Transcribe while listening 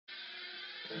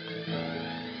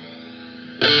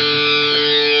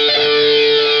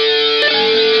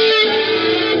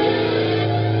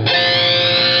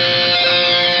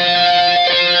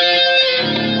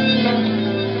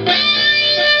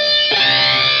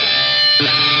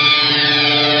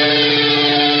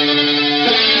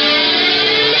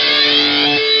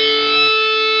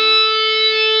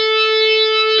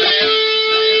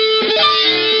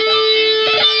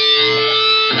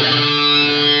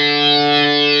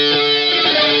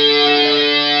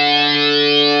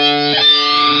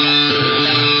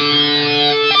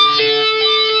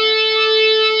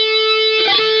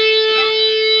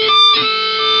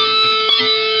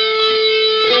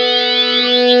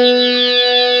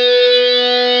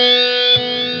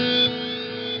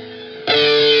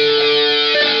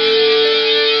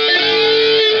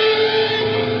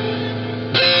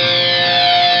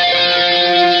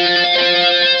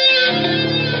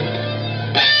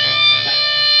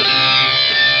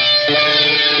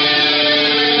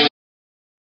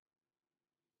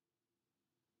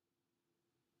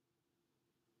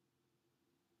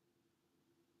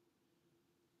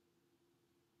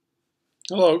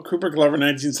Hello, Cooper Glover,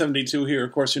 1972 here.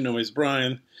 Of course, you know me as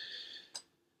Brian.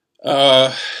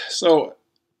 So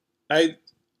I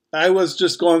was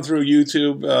just going through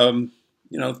YouTube,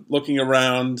 looking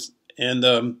around,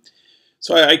 and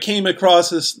so I came across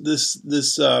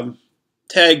this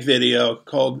tag video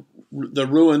called the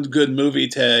Ruined Good Movie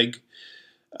Tag,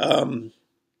 and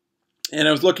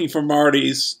I was looking for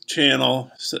Marty's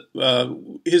channel,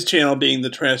 his channel being the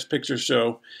Trash Picture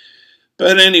Show.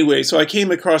 But anyway, so I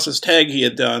came across this tag he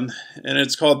had done, and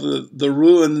it's called the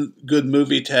Ruined Good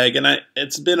Movie Tag, and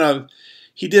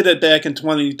he did it back in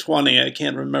 2020. I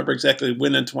can't remember exactly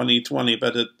when in 2020,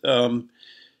 but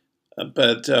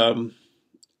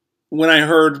when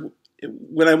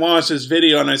I watched this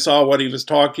video and I saw what he was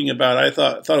talking about, I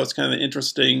thought it was kind of an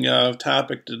interesting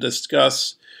topic to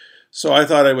discuss. So I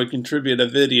thought I would contribute a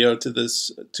video to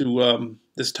this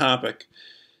topic.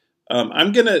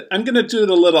 I'm gonna do it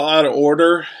a little out of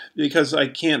order because I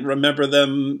can't remember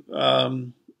them.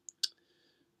 I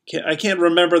can't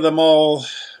remember them all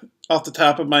off the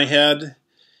top of my head,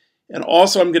 and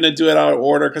also I'm gonna do it out of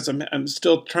order because I'm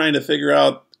still trying to figure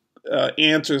out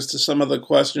answers to some of the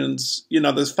questions. You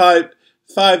know, there's five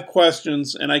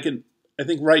questions, and I think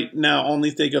right now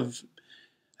only think of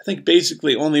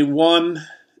basically only one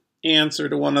answer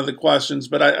to one of the questions,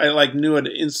 but I knew it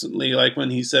instantly, like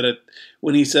when he said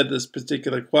this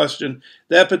particular question.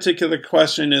 That particular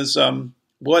question is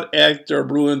what actor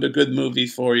ruined a good movie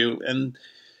for you? And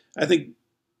I think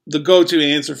the go-to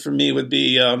answer for me would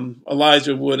be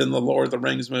Elijah Wood in the Lord of the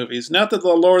Rings movies. Not that the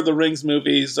Lord of the Rings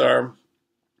movies are,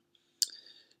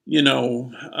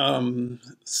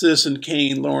 Citizen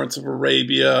Kane, Lawrence of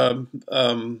Arabia,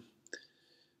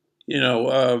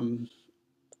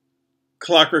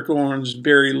 Clockwork Orange,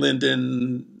 Barry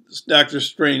Lyndon, Doctor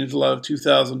Strangelove,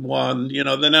 2001.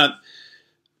 They're not.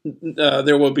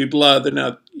 There Will Be Blood. They're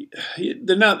not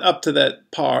up to that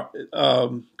part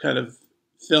kind of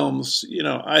films.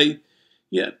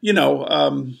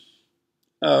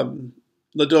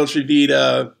 La Dolce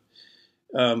Vita.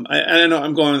 I don't know.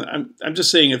 I'm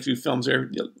just saying a few films there.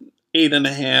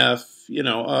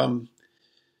 8.5.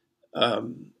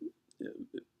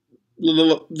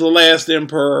 The Last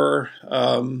Emperor.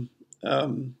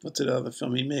 What's another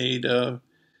film he made? The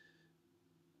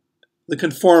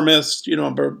Conformist.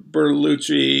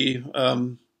 Bertolucci.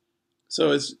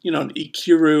 So it's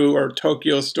Ikiru or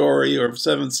Tokyo Story or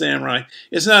Seven Samurai.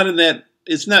 It's not in that.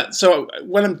 It's not. So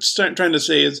what I'm trying to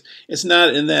say is it's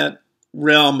not in that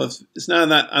realm of. It's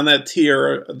not on that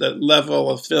tier, that level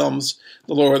of films.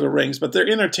 The Lord of the Rings, but they're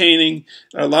entertaining.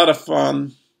 They're a lot of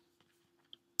fun.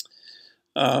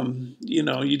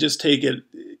 You just take it.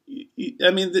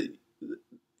 I mean,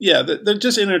 they're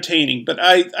just entertaining. But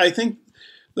I think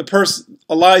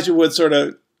Elijah Wood sort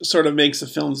of makes the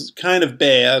films kind of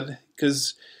bad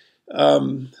because,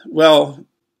 the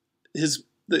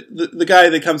guy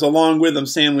that comes along with him,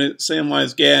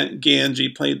 Samwise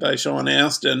Gamgee, played by Sean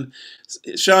Astin.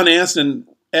 Sean Astin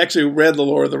actually read the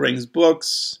Lord of the Rings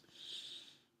books,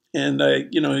 and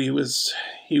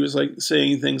he was like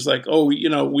saying things like, "Oh,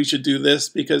 we should do this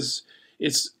because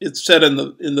it's said in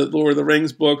the Lord of the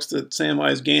Rings books that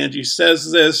Samwise Gamgee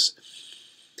says this."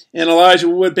 And Elijah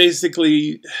Wood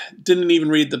basically didn't even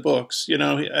read the books.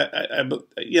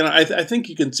 I think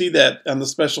you can see that on the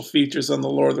special features on the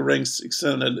Lord of the Rings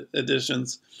extended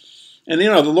editions. And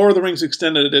the Lord of the Rings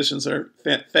extended editions are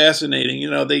fascinating.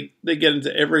 They get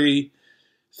into every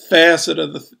facet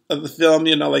of the film.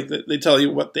 You know, like they tell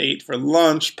you what they ate for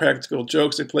lunch, practical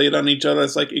jokes they played on each other.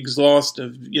 It's like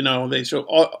exhaustive. You know, they show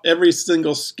every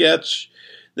single sketch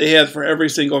they had for every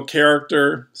single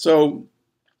character. So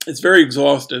it's very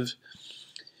exhaustive.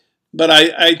 But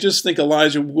I just think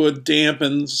Elijah Wood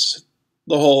dampens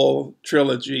the whole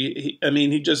trilogy. I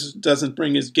mean, he just doesn't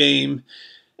bring his game.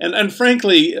 And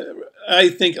frankly, I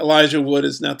think Elijah Wood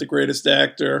is not the greatest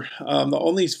actor. The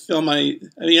only film I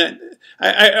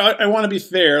want to be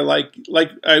fair. Like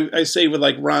I say with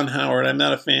like Ron Howard, I'm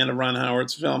not a fan of Ron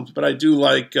Howard's films, but I do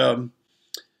like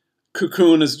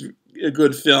Cocoon is a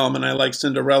good film, and I like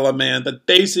Cinderella Man. But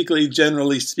basically,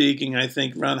 generally speaking, I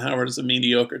think Ron Howard is a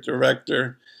mediocre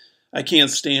director. I can't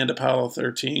stand Apollo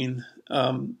 13,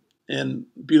 and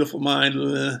Beautiful Mind.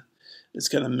 It's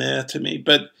kind of meh to me.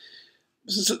 But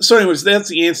so anyways, that's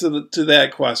the answer to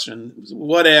that question.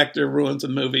 What actor ruins a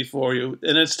movie for you?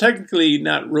 And it's technically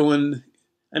not ruined.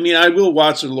 I mean, I will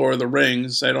watch The Lord of the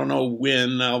Rings. I don't know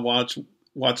when I'll watch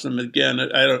them again.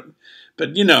 I don't.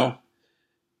 But you know,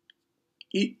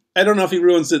 I don't know if he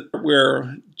ruins it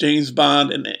where James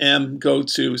Bond and M go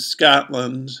to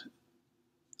Scotland.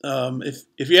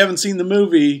 If you haven't seen the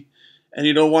movie and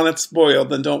you don't want it spoiled,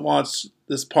 then don't watch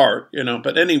this part, you know.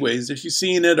 But anyways, if you've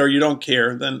seen it or you don't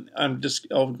care, then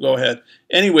I'll go ahead.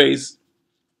 Anyways,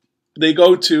 they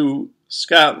go to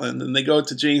Scotland and they go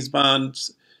to James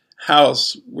Bond's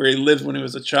house where he lived when he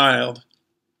was a child.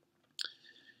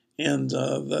 And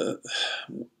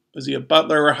was he a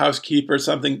butler or housekeeper or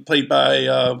something, played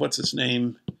by what's his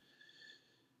name?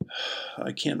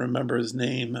 I can't remember his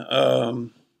name.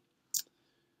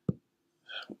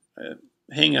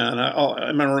 Hang on,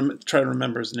 I'm gonna try to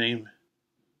remember his name.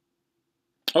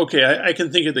 Okay, I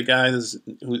can think of the guy.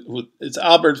 It's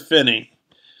Albert Finney.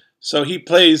 So he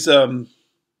plays. I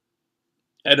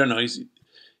don't know.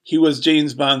 He was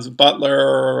James Bond's butler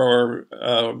or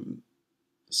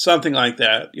something like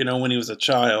that. You know, when he was a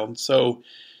child. So,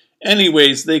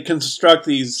 anyways, they construct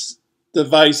these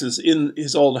devices in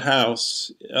his old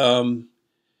house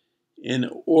in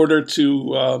order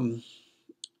to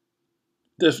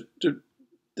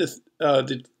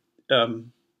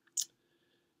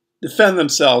defend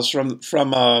themselves from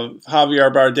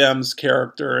Javier Bardem's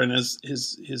character and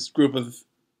his group of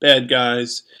bad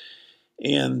guys.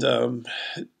 And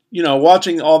you know,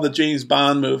 watching all the James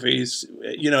Bond movies,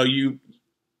 you know, you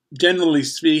generally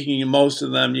speaking, in most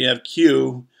of them, you have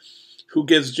Q, who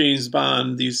gives James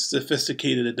Bond these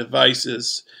sophisticated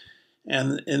devices.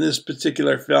 And in this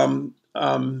particular film,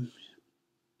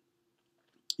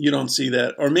 you don't see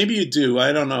that, or maybe you do.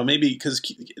 I don't know. Maybe because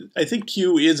I think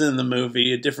Q is in the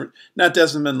movie. Not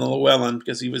Desmond Llewellyn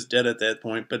because he was dead at that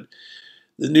point, but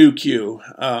the new Q.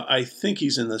 I think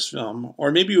he's in this film,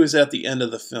 or maybe he was at the end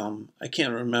of the film. I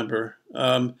can't remember.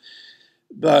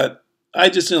 But I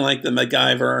just didn't like the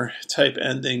MacGyver type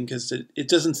ending because it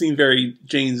doesn't seem very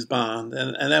James Bond,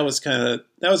 and that was kind of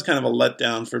a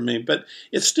letdown for me. But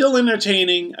it's still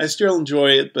entertaining. I still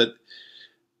enjoy it, but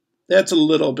that's a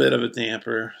little bit of a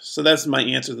damper. So that's my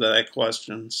answer to that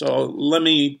question. So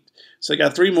I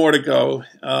got 3 more to go.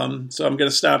 So I'm going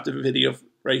to stop the video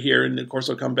right here, and of course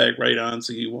I'll come back right on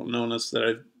so you won't notice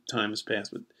that time has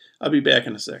passed. But I'll be back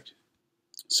in a sec.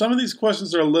 Some of these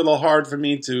questions are a little hard for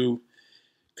me to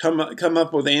come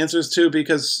up with answers to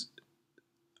because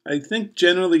I think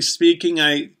generally speaking,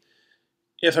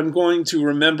 if I'm going to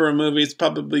remember a movie, it's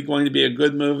probably going to be a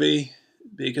good movie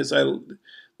because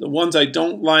the ones I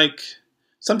don't like,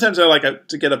 sometimes I like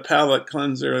to get a palate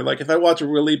cleanser. Like if I watch a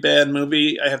really bad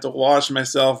movie, I have to wash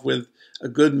myself with a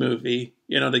good movie,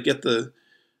 you know, to get the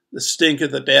stink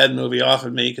of the bad movie off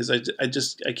of me because I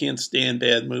can't stand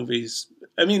bad movies.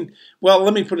 I mean, well,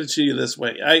 let me put it to you this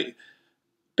way.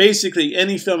 Basically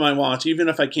any film I watch, even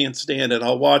if I can't stand it,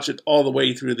 I'll watch it all the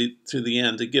way through the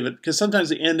end to give it, because sometimes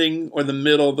the ending or the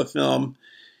middle of the film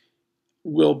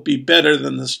will be better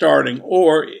than the starting,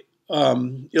 or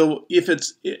if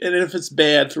it's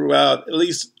bad throughout, at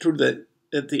least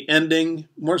at the ending,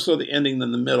 more so the ending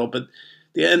than the middle, but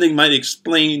the ending might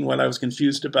explain what I was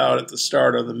confused about at the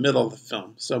start or the middle of the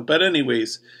film. So, but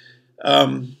anyways,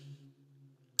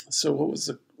 so what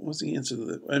was the answer to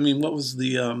that? I mean, what was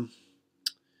the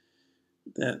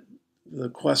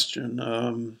question?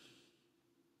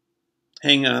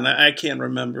 Hang on, I can't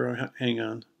remember. Hang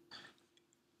on.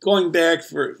 Going back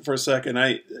for a second,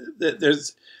 I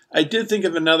did think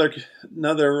of another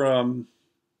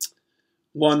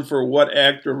one for what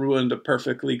actor ruined a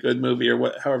perfectly good movie,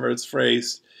 or however it's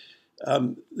phrased.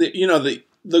 The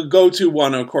go-to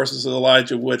one, of course, is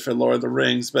Elijah Wood for Lord of the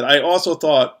Rings. But I also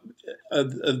thought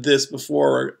of this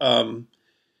before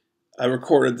I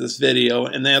recorded this video,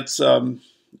 and that's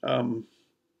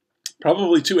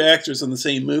probably two actors in the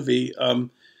same movie.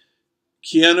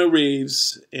 Keanu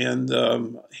Reeves and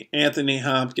Anthony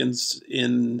Hopkins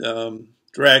in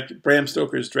Bram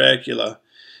Stoker's Dracula.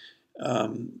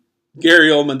 Gary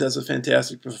Oldman does a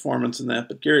fantastic performance in that,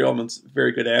 but Gary Oldman's a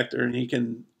very good actor, and he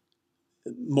can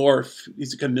morph.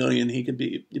 He's a chameleon. He can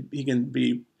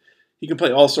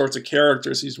play all sorts of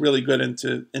characters. He's really good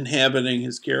into inhabiting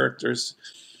his characters.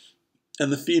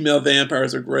 And the female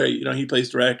vampires are great. You know, he plays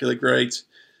Dracula great.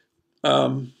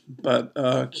 But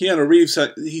Keanu Reeves,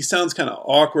 he sounds kind of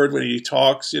awkward when he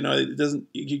talks. You know, it doesn't.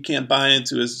 You can't buy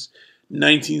into his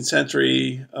 19th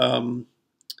century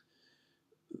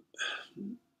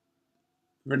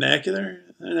vernacular.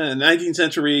 19th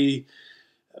century.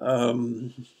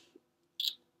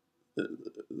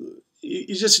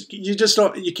 You just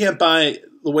don't. You can't buy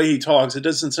the way he talks. It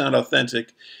doesn't sound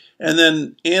authentic. And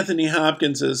then Anthony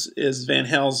Hopkins is Van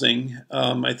Helsing.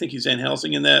 I think he's Van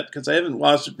Helsing in that because I haven't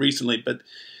watched it recently, but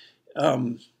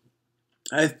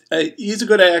he's a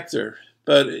good actor.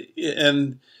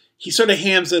 And he sort of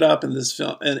hams it up in this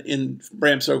film in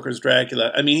Bram Stoker's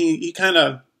Dracula. I mean, he kind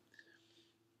of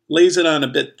lays it on a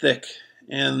bit thick,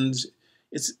 and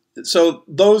so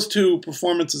those two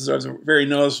performances are very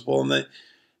noticeable, and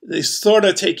they sort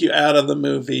of take you out of the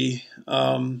movie.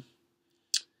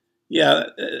 Yeah,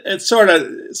 it sort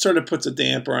of puts a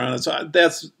damper on it. So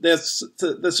that's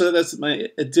my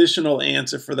additional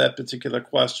answer for that particular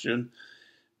question.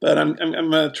 But I'm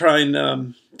gonna try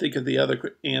and think of the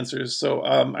other answers. So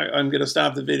I'm gonna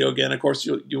stop the video again. Of course,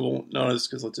 you won't notice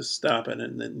because I'll just stop it,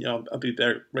 and then I'll be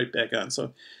right back on.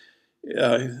 So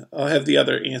I'll have the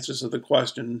other answers of the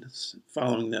questions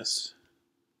following this.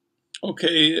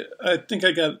 Okay, I think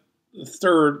I got the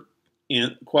third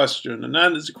question, and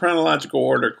not in chronological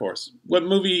order, of course. What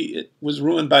movie was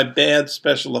ruined by bad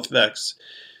special effects?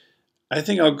 I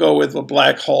think I'll go with The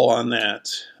Black Hole on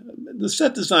that. The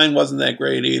set design wasn't that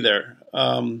great either,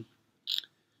 and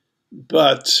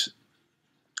I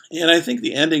think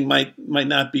the ending might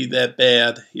not be that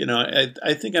bad. You know,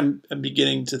 I think I'm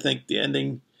beginning to think the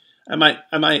ending. I might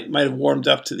have warmed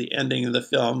up to the ending of the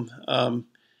film.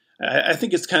 I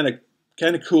think it's kind of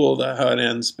cool how it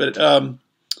ends, but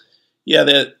yeah,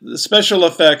 the special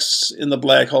effects in The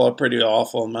Black Hole are pretty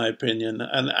awful in my opinion.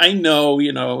 And I know,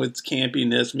 it's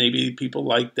campiness. Maybe people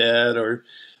like that, or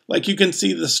like you can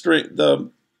see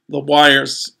the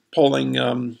wires pulling.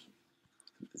 I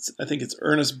think it's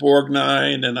Ernest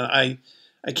Borgnine, and I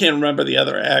can't remember the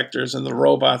other actors, and the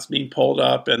robots being pulled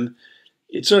up, and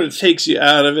it sort of takes you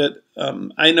out of it.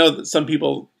 I know that some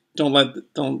people don't let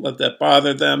that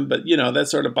bother them, but that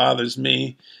sort of bothers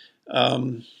me.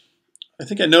 I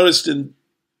think I noticed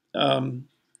I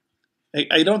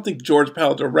don't think George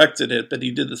Pal directed it, but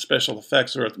he did the special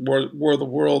effects or War of the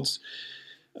Worlds.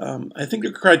 I think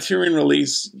the Criterion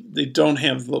release, they don't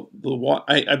have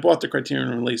I bought the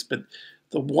Criterion release, but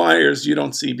the wires you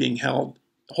don't see being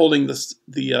holding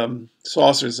the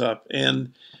saucers up,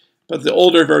 but the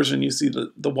older version you see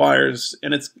the wires,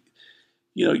 and it's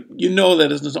that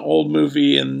it's an old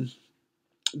movie and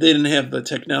they didn't have the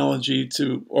technology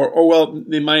to, or well,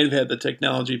 they might have had the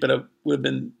technology, but it would have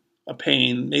been a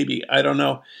pain, maybe, I don't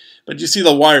know. But you see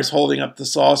the wires holding up the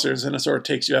saucers, and it sort of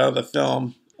takes you out of the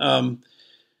film.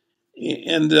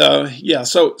 Yeah,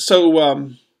 so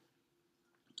The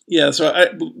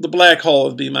Black Hole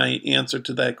would be my answer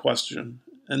to that question,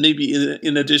 and maybe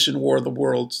in addition, War of the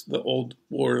Worlds, the old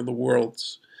War of the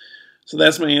Worlds. So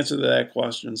that's my answer to that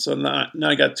question. So now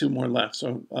I got two more left.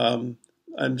 So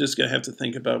I'm just going to have to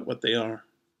think about what they are.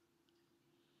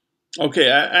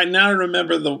 Okay, I now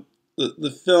remember the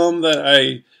film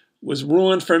that was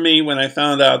ruined for me when I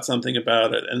found out something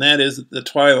about it, and that is the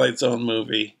Twilight Zone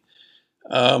movie.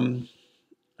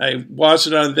 I watched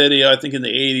it on video, I think in the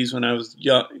 80s when I was a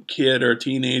young kid or a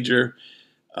teenager.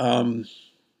 And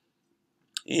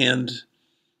in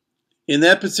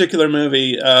that particular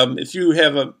movie, if you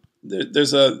have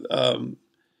there's a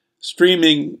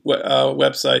streaming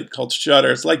website called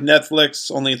Shudder. It's like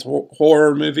Netflix, only it's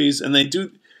horror movies, and they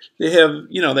have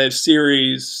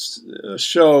series,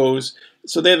 shows.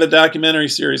 So they have a documentary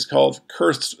series called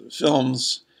Cursed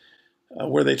Films,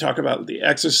 where they talk about The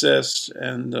Exorcist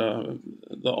and The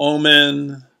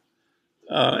Omen,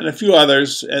 and a few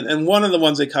others. And one of the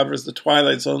ones they cover is the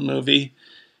Twilight Zone movie.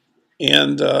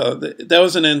 And that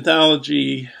was an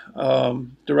anthology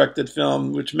directed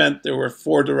film, which meant there were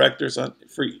 4 directors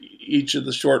for each of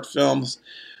the short films.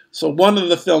 So one of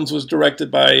the films was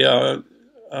directed by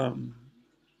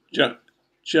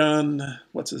John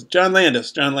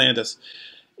Landis,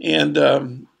 and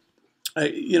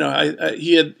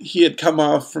he had come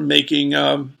off from making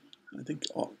I think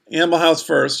Animal House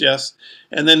first, yes,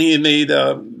 and then he made,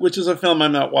 which is a film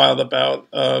I'm not wild about.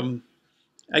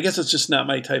 I guess it's just not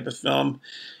my type of film.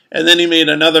 And then he made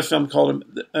another film called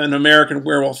An American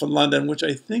Werewolf in London, which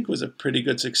I think was a pretty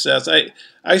good success.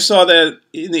 I saw that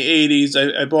in the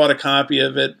 80s. I bought a copy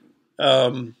of it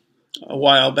a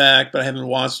while back, but I haven't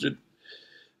watched it.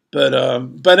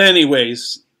 But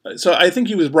anyways, so I think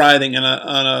he was riding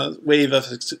on a wave of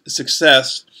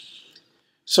success.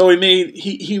 So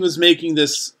he was making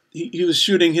this. He was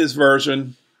shooting his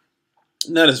version,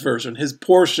 not his version, his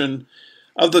portion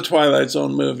of the Twilight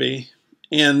Zone movie,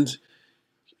 and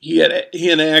he had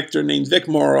an actor named Vic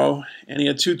Morrow, and he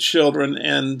had 2 children,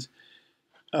 and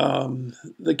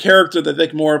the character that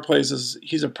Vic Morrow plays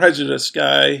he's a prejudiced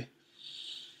guy,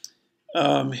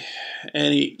 and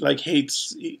he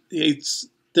hates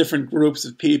different groups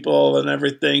of people and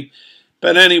everything.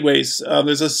 But anyways, there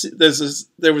was a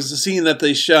scene that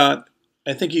they shot.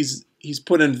 I think he's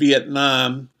put in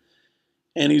Vietnam,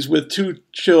 and he's with 2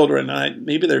 children.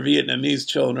 Maybe they're Vietnamese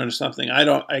children or something.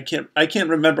 I can't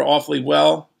remember awfully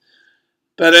well.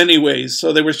 But anyways,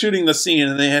 so they were shooting the scene,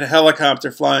 and they had a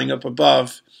helicopter flying up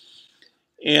above.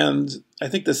 And I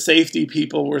think the safety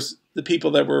people were the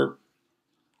people that were,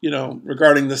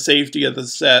 regarding the safety of the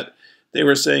set. They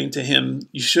were saying to him,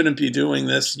 "You shouldn't be doing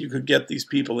this. You could get these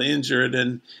people injured."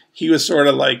 And he was sort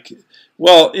of like,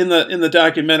 well, in the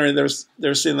documentary, they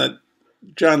were saying that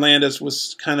John Landis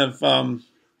was kind of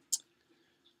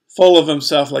full of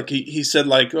himself. Like he said,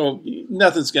 like, "Oh,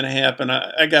 nothing's going to happen.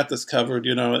 I got this covered,"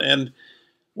 And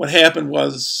what happened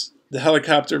was the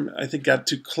helicopter, I think, got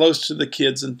too close to the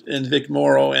kids and Vic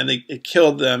Morrow, and it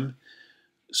killed them.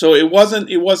 So it wasn't.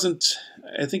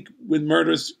 I think when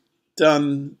murder's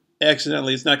done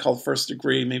accidentally, it's not called first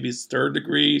degree. Maybe it's third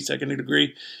degree, second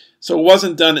degree. So it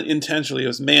wasn't done intentionally. It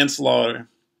was manslaughter.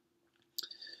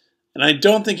 And I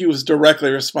don't think he was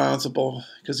directly responsible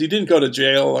because he didn't go to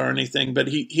jail or anything, but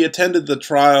he attended the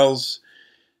trials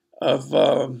of,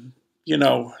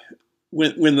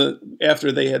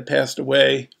 after they had passed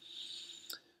away.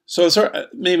 So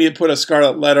maybe it put a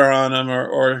scarlet letter on him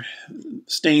or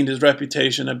stained his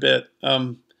reputation a bit.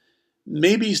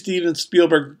 Maybe Steven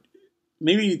Spielberg,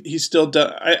 maybe he still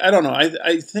does. I don't know.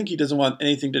 I think he doesn't want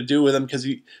anything to do with him because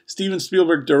Steven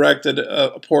Spielberg directed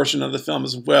a portion of the film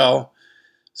as well.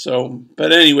 So,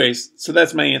 but anyways, so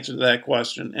that's my answer to that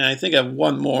question. And I think I have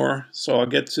one more, so I'll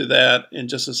get to that in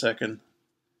just a second.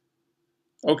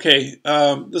 Okay,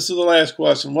 this is the last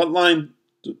question. What line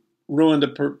ruined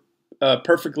a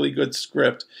perfectly good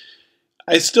script?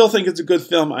 I still think it's a good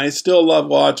film. I still love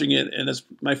watching it, and it's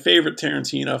my favorite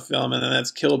Tarantino film, and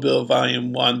that's Kill Bill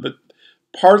Volume 1. But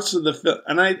parts of the film,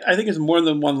 and I think it's more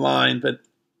than one line, but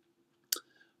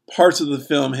parts of the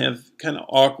film have kind of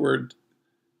awkward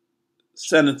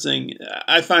sentencing.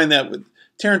 I find that with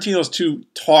Tarantino's too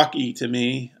talky to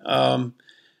me.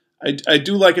 I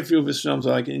do like a few of his films.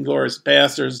 I like Inglorious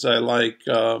Basterds. I like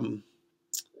the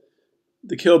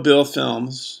Kill Bill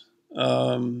films.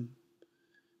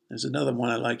 There's another one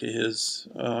I like of his.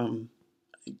 I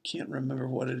can't remember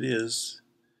what it is.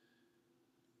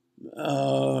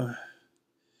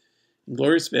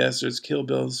 Inglorious Basterds, Kill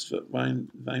Bill's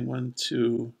Volume 1,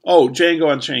 2. Oh,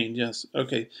 Django Unchained. Yes.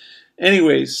 Okay.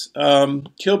 Anyways,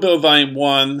 Kill Bill Volume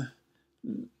 1.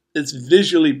 It's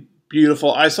visually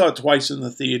beautiful. I saw it twice in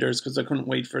the theaters because I couldn't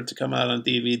wait for it to come out on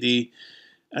DVD.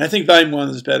 And I think Volume 1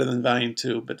 is better than Volume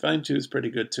 2, but Volume 2 is pretty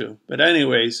good too. But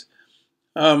anyways,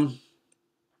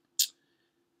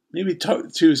 maybe 2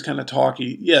 is kind of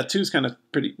talky. Yeah, 2 is kind of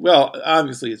pretty, well,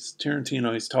 obviously it's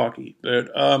Tarantino, he's talky.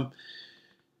 But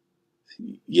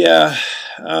yeah,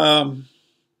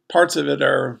 parts of it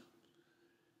are,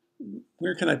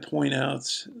 where can I point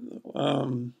out?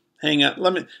 Hang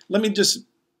on, let me just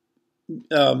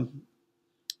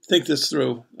think this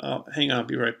through. Hang on, I'll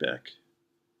be right back.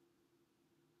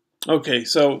 Okay,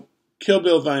 so Kill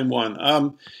Bill Volume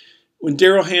 1. When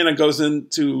Daryl Hannah goes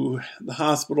into the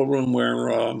hospital room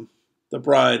where the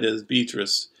bride is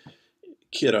Beatrice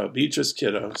Kiddo.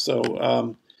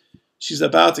 So she's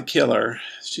about to kill her.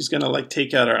 She's going to like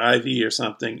take out her IV or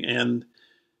something. And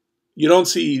you don't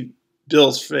see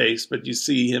Bill's face, but you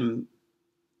see him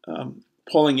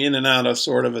pulling in and out of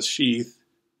sort of a sheath.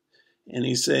 And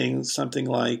he's saying something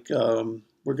like,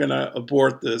 we're going to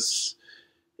abort this.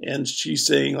 And she's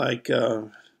saying like,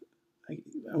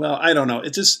 well, I don't know.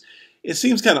 It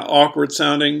seems kind of awkward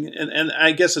sounding. And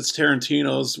I guess it's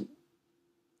Tarantino's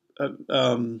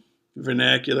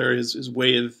vernacular, his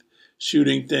way of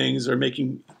shooting things or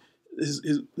making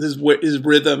his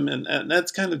rhythm. And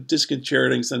that's kind of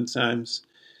disconcerting sometimes.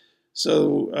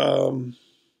 So,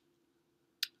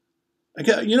 I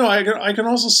can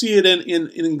also see it in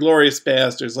Inglorious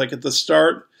Basterds. Like at the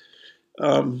start,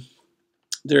 um,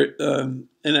 there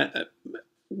and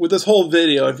with this whole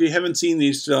video, if you haven't seen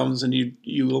these films and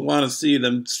you want to see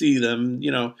them.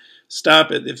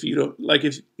 Stop it if you don't like.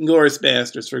 If Inglorious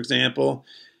Basterds, for example,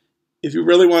 if you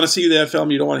really want to see that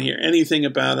film, you don't want to hear anything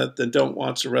about it, then don't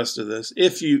watch the rest of this.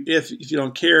 If you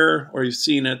don't care or you've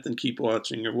seen it, then keep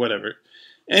watching or whatever.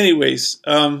 Anyways,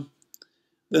 the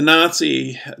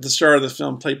Nazi at the start of the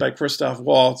film, played by Christoph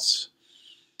Waltz.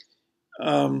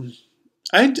 I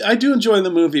do enjoy the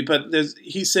movie, but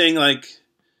he's saying, like,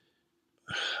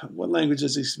 what language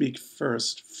does he speak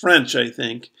first? French, I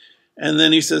think. And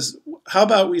then he says, how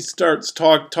about we start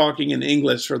talking in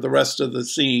English for the rest of the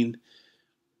scene?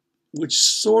 Which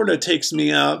sort of takes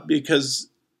me out, because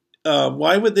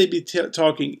why would they be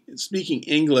speaking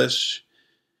English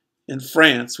in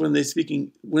France when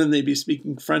wouldn't they be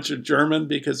speaking French or German,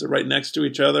 because they're right next to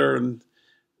each other, and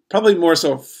probably more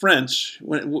so French.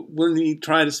 Wouldn't he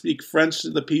try to speak French to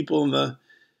the people in the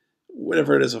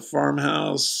whatever it is, a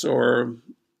farmhouse, or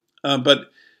but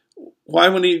why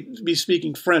wouldn't he be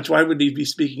speaking French? Why would he be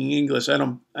speaking English? I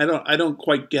don't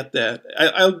quite get that.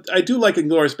 I do like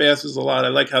Inglorious Basterds a lot. I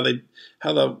like how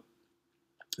the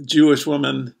Jewish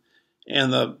woman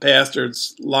and the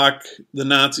bastards lock the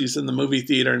Nazis in the movie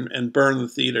theater and burn the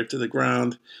theater to the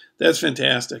ground. That's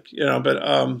fantastic,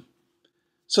 But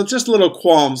so just little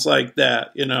qualms like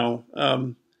that,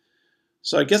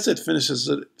 So I guess it finishes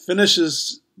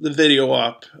the video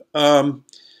up.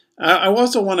 I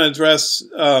also want to address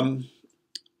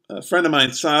a friend of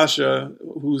mine, Sasha,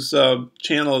 whose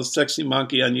channel is Sexy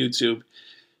Monkey on YouTube.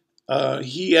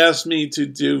 He asked me to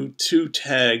do 2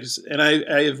 tags, and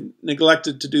I have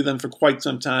neglected to do them for quite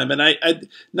some time, and I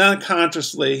not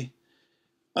consciously,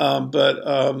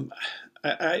 but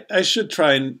I should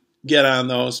try and get on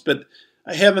those, but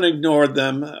I haven't ignored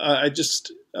them. I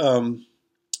just haven't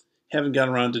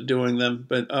gotten around to doing them,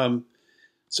 but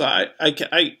so I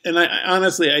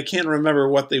honestly I can't remember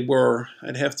what they were.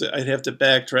 I'd have to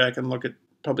backtrack and look at,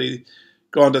 probably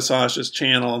go onto Sasha's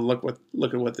channel and look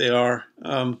at what they are.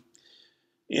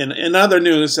 In other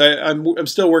news, I'm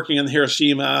still working on the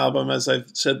Hiroshima album, as I've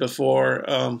said before.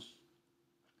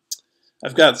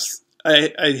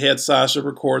 I had Sasha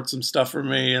record some stuff for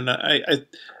me, and I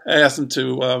asked him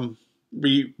to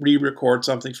re-record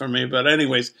something for me. But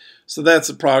anyways, so that's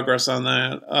the progress on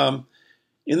that.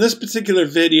 In this particular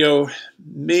video,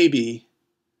 maybe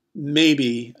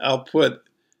I'll put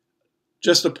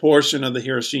just a portion of the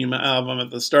Hiroshima album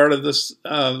at the start of this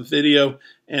video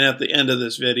and at the end of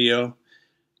this video.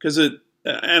 Because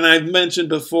and I've mentioned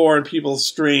before in people's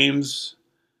streams,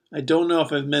 I don't know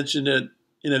if I've mentioned it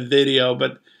in a video,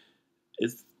 but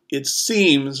it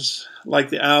seems like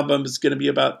the album is going to be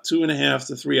about 2.5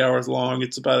 to 3 hours long.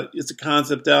 It's a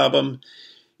concept album.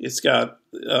 It's got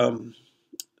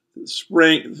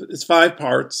spring. It's 5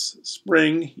 parts: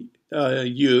 spring,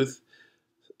 youth,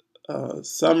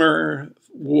 summer,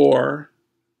 war,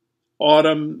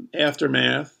 autumn,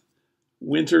 aftermath,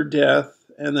 winter, death,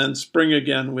 and then spring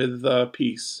again with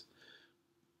peace.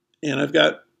 And I've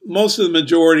got most of the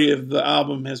majority of the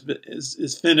album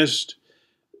is finished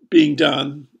being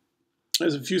done.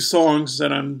 There's a few songs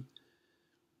that I'm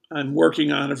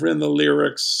working on. I've written the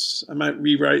lyrics. I might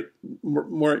rewrite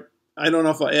more. I don't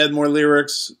know if I'll add more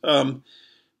lyrics, but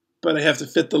I have to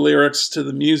fit the lyrics to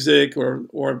the music,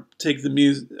 or take the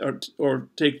music or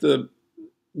take the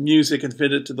music and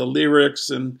fit it to the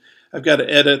lyrics. And I've got to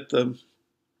edit the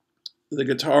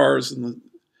guitars, and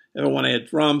if I want to add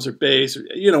drums or bass or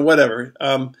whatever.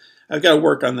 I've got to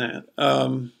work on that.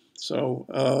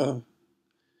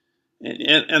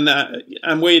 And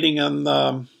I'm waiting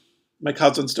on my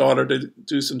cousin's daughter to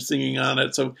do some singing on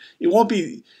it. So it won't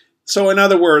be. So in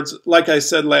other words, like I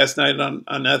said last night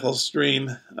on Ethel's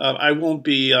stream, I won't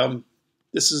be.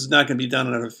 This is not going to be done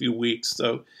in a few weeks.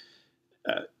 So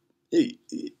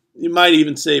you might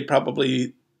even say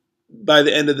probably by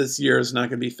the end of this year is not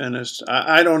going to be finished.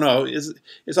 I don't know.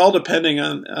 It's all depending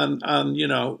on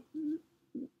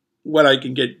what I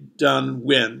can get done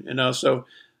when. So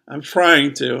I'm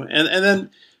trying to, and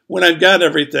then when I've got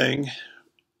everything,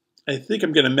 I think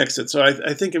I'm going to mix it. So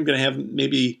I think I'm going to have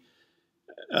maybe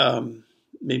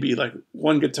like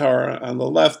one guitar on the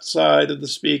left side of the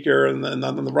speaker, and then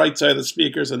on the right side of the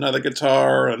speaker is another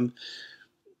guitar, and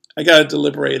I got to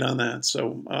deliberate on that.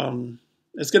 So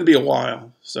it's going to be a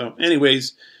while. So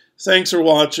anyways, thanks for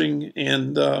watching,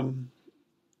 and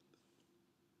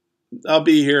I'll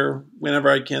be here whenever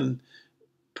I can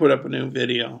put up a new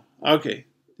video. Okay.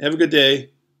 Have a good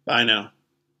day. Bye now.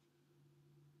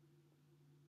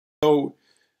 So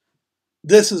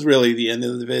this is really the end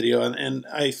of the video, and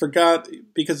I forgot,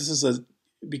 because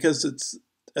because it's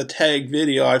a tag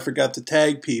video, I forgot to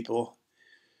tag people.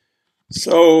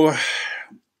 So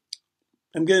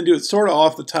I'm going to do it sort of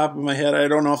off the top of my head. I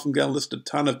don't know if I'm going to list a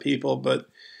ton of people, but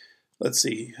let's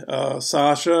see.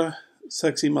 Sasha,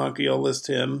 Sexy Monkey, I'll list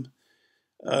him.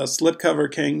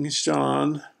 Slipcover King,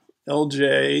 Sean,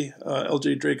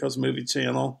 LJ Draco's Movie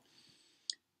Channel.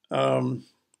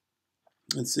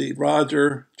 Let's see,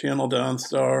 Roger, Channel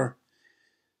Downstar.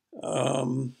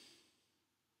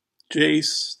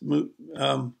 Jace,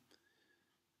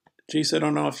 Jace, I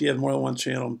don't know if you have more than one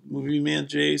channel. Movie Man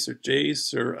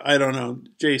Jace, or I don't know,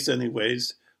 Jace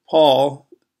anyways. Paul,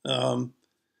 from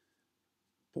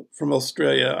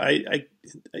Australia. I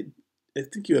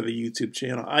think you have a YouTube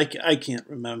channel. I can't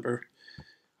remember.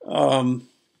 Let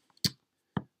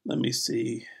me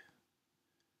see.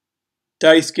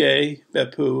 Daisuke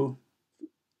Beppu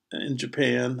in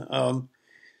Japan. I'm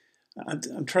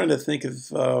trying to think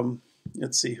of,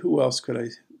 let's see, who else could I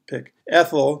pick?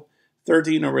 Ethel,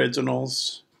 13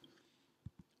 Originals.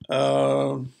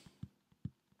 Who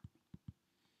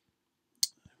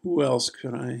else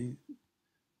could I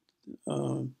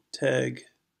tag?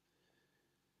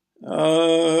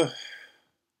 I'm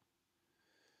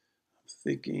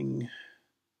thinking.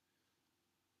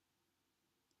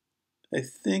 I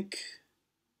think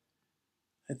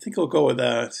I'll go with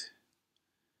that.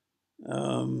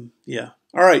 Yeah.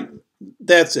 All right.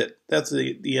 That's it. That's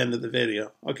the end of the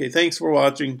video. Okay. Thanks for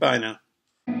watching. Bye now.